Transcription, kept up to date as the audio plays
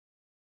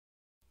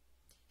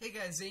Hey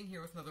guys, Zane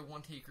here with another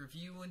One Take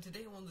review, and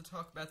today I wanted to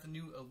talk about the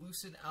new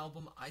Elucid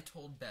album, I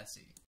Told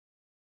Bessie.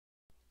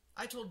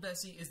 I Told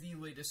Bessie is the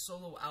latest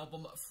solo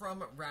album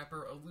from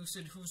rapper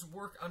Elucid, whose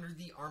work under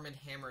the Armand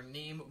Hammer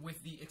name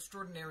with the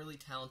extraordinarily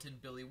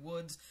talented Billy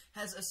Woods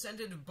has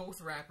ascended both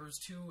rappers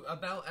to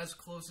about as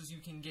close as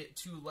you can get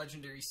to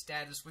legendary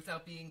status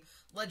without being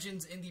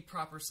legends in the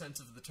proper sense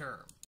of the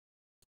term.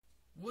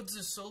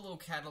 Woods' solo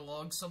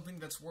catalog, something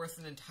that's worth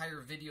an entire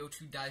video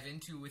to dive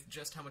into with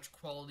just how much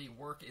quality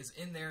work is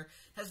in there,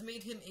 has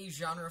made him a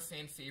genre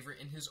fan favorite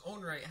in his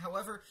own right.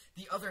 However,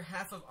 the other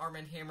half of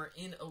Armand Hammer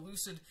in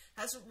Elucid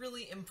hasn't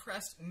really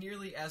impressed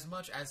nearly as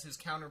much as his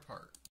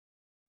counterpart.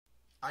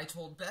 I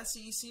Told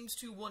Bessie seems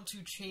to want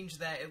to change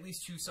that, at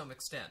least to some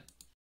extent.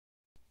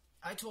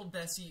 I Told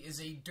Bessie is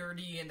a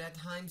dirty and at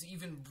times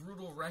even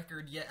brutal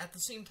record, yet at the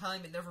same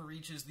time it never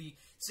reaches the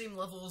same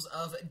levels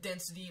of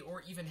density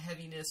or even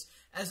heaviness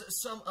as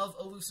some of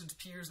Elucid's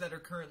peers that are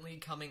currently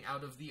coming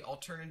out of the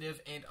alternative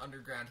and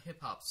underground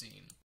hip-hop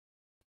scene.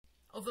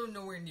 Although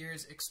nowhere near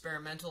as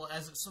experimental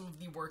as some of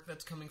the work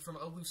that's coming from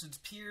Elucid's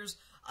peers,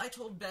 I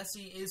Told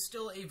Bessie is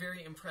still a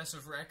very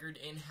impressive record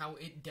in how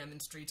it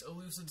demonstrates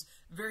Elucid's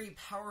very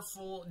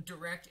powerful,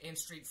 direct, and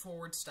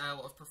straightforward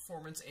style of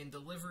performance and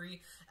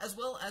delivery, as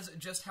well as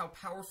just how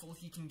powerful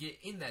he can get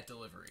in that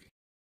delivery.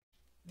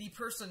 The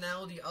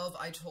personality of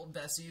I Told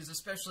Bessie is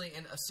especially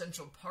an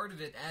essential part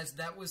of it, as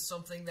that was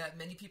something that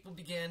many people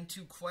began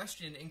to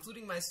question,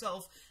 including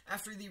myself,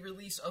 after the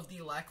release of the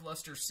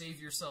lackluster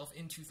Save Yourself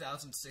in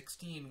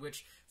 2016,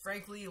 which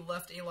frankly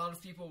left a lot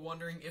of people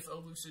wondering if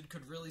Elucid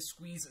could really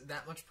squeeze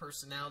that much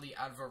personality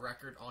out of a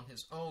record on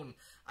his own.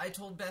 I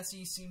Told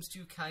Bessie seems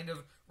to kind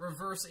of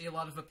reverse a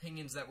lot of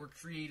opinions that were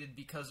created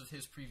because of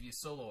his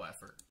previous solo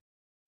effort.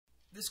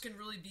 This can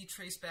really be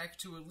traced back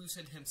to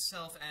Elucid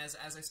himself, as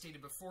I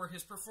stated before,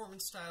 his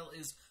performance style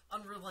is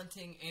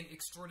unrelenting and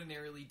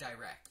extraordinarily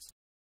direct.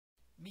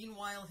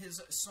 Meanwhile, his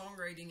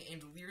songwriting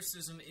and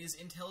lyricism is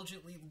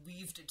intelligently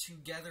weaved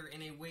together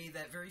in a way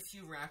that very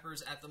few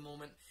rappers at the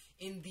moment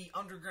in the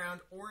underground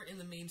or in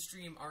the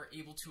mainstream are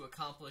able to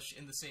accomplish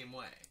in the same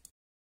way.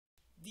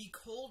 The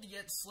cold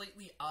yet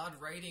slightly odd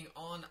writing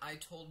on I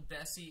Told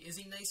Bessie is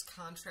a nice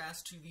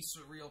contrast to the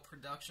surreal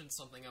production,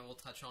 something I will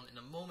touch on in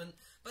a moment,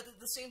 but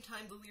at the same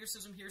time the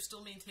lyricism here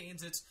still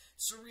maintains its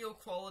surreal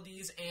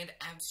qualities and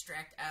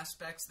abstract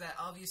aspects that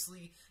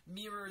obviously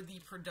mirror the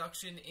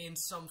production in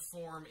some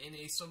form, in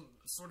some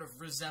sort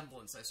of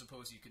resemblance, I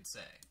suppose you could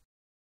say.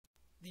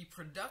 The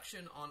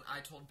production on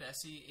I Told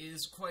Bessie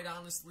is quite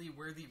honestly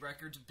where the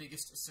record's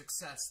biggest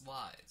success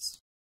lies.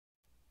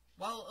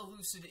 While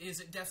Elucid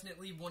is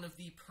definitely one of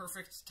the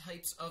perfect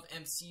types of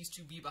MCs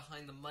to be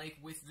behind the mic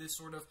with this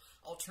sort of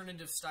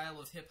alternative style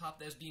of hip-hop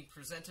that is being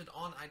presented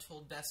on I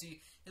Told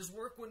Bessie, his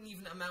work wouldn't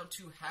even amount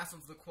to half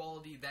of the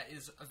quality that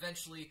is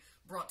eventually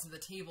brought to the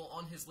table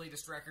on his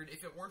latest record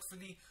if it weren't for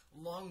the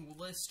long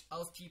list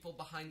of people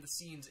behind the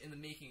scenes in the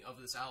making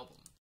of this album.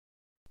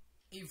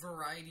 A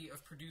variety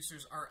of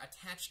producers are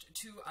attached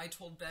to I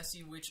Told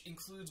Bessie, which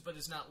includes but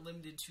is not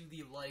limited to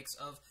the likes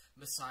of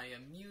Messiah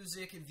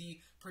Music, the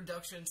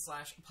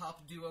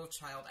production/pop duo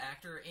Child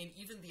Actor, and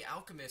even The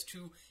Alchemist,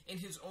 who in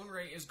his own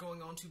right is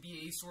going on to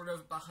be a sort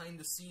of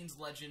behind-the-scenes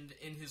legend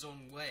in his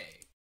own way.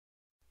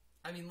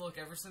 I mean, look,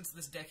 ever since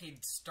this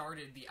decade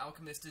started, The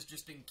Alchemist has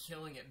just been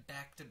killing it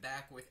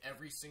back-to-back with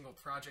every single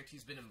project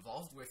he's been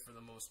involved with for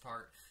the most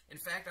part. In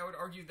fact, I would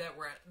argue that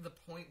we're at the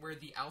point where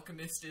The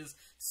Alchemist is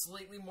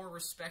slightly more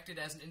respected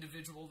as an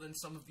individual than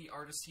some of the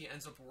artists he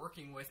ends up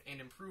working with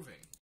and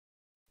improving.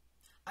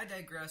 I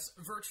digress.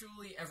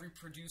 Virtually every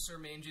producer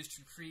manages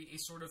to create a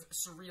sort of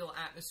surreal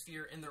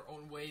atmosphere in their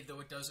own way, though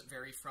it does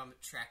vary from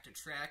track to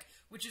track,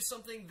 which is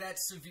something that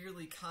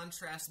severely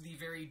contrasts the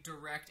very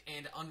direct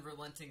and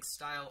unrelenting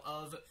style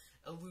of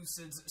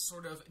Elucid's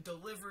sort of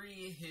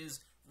delivery, his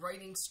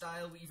writing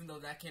style, even though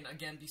that can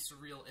again be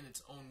surreal in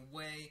its own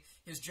way,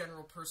 his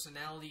general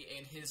personality,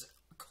 and his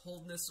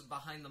coldness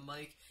behind the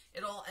mic.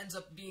 It all ends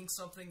up being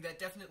something that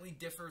definitely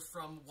differs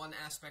from one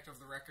aspect of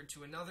the record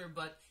to another,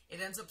 but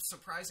it ends up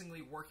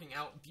surprisingly working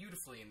out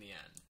beautifully in the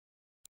end.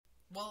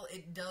 While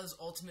it does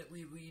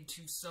ultimately lead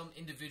to some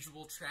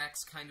individual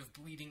tracks kind of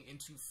bleeding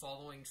into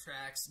following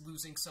tracks,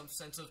 losing some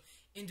sense of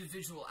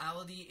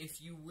individuality,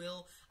 if you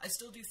will, I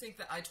still do think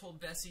that I Told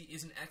Bessie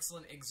is an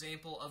excellent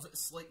example of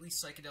slightly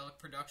psychedelic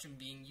production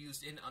being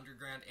used in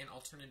underground and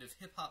alternative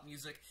hip-hop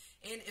music,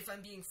 and if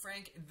I'm being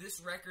frank, this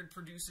record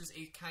produces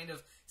a kind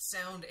of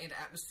sound and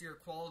atmosphere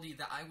quality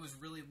that I was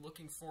really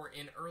looking for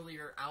in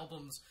earlier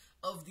albums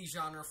of the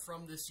genre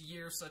from this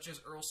year, such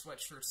as Earl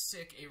Sweatshirt's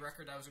Sick, a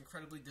record I was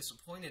incredibly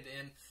disappointed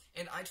in,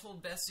 and I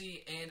Told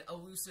Bessie and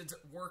Elucid's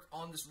work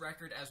on this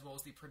record, as well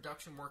as the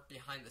production work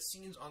behind the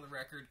scenes on the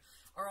record,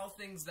 are all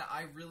things that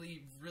I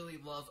really, really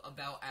love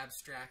about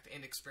abstract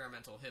and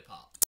experimental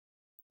hip-hop.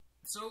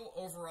 So,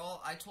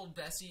 overall, I Told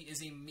Bessie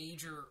is a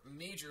major,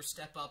 major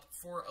step up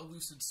for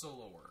Elucid's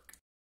solo work.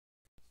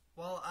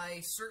 While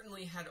I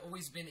certainly had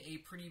always been a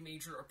pretty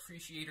major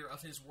appreciator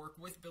of his work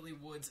with Billy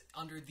Woods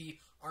under the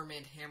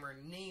Armand Hammer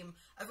name,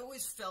 I've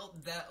always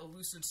felt that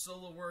Elucid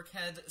solo work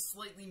had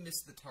slightly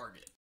missed the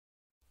target.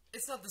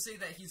 It's not to say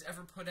that he's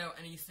ever put out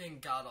anything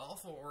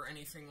god-awful or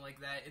anything like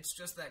that, it's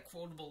just that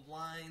quotable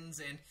lines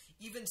and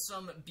even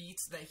some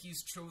beats that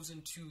he's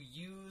chosen to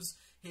use,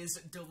 his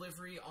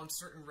delivery on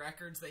certain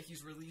records that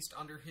he's released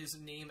under his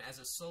name as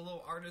a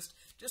solo artist,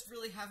 just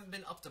really haven't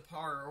been up to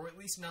par, or at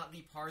least not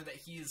the par that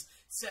he's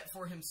set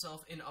for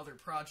himself in other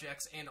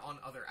projects and on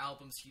other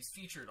albums he's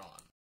featured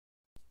on.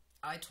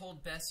 I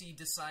Told Bessie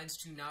decides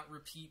to not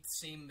repeat the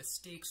same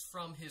mistakes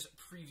from his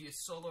previous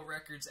solo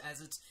records,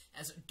 as it's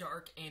as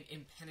dark and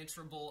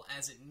impenetrable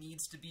as it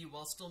needs to be,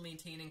 while still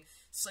maintaining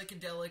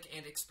psychedelic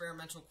and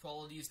experimental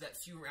qualities that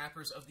few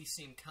rappers of the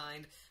same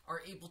kind are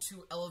able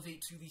to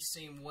elevate to the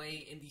same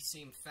way, in the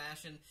same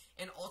fashion,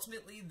 and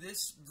ultimately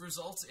this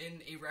results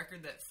in a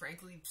record that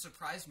frankly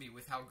surprised me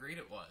with how great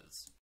it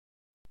was.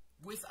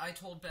 With I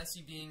Told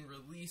Bessie being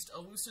released,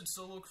 Elucid's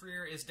solo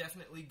career is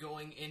definitely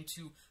going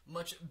into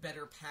much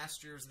better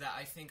pastures that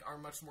I think are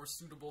much more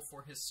suitable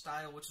for his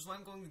style, which is why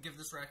I'm going to give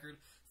this record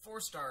 4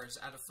 stars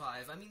out of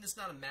 5. I mean, it's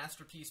not a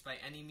masterpiece by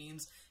any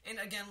means, and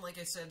again, like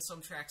I said,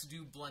 some tracks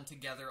do blend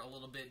together a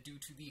little bit due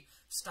to the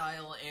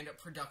style and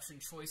production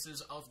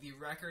choices of the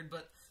record,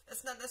 but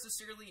that's not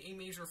necessarily a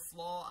major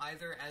flaw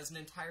either as an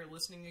entire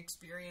listening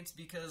experience,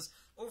 because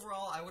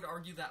overall, I would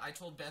argue that I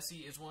Told Bessie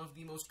is one of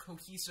the most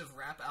cohesive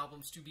rap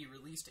albums to be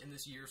released in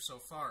this year so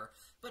far.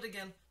 But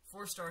again,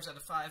 4 stars out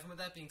of 5, and with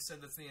that being said,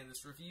 that's the end of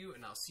this review,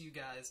 and I'll see you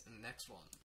guys in the next one.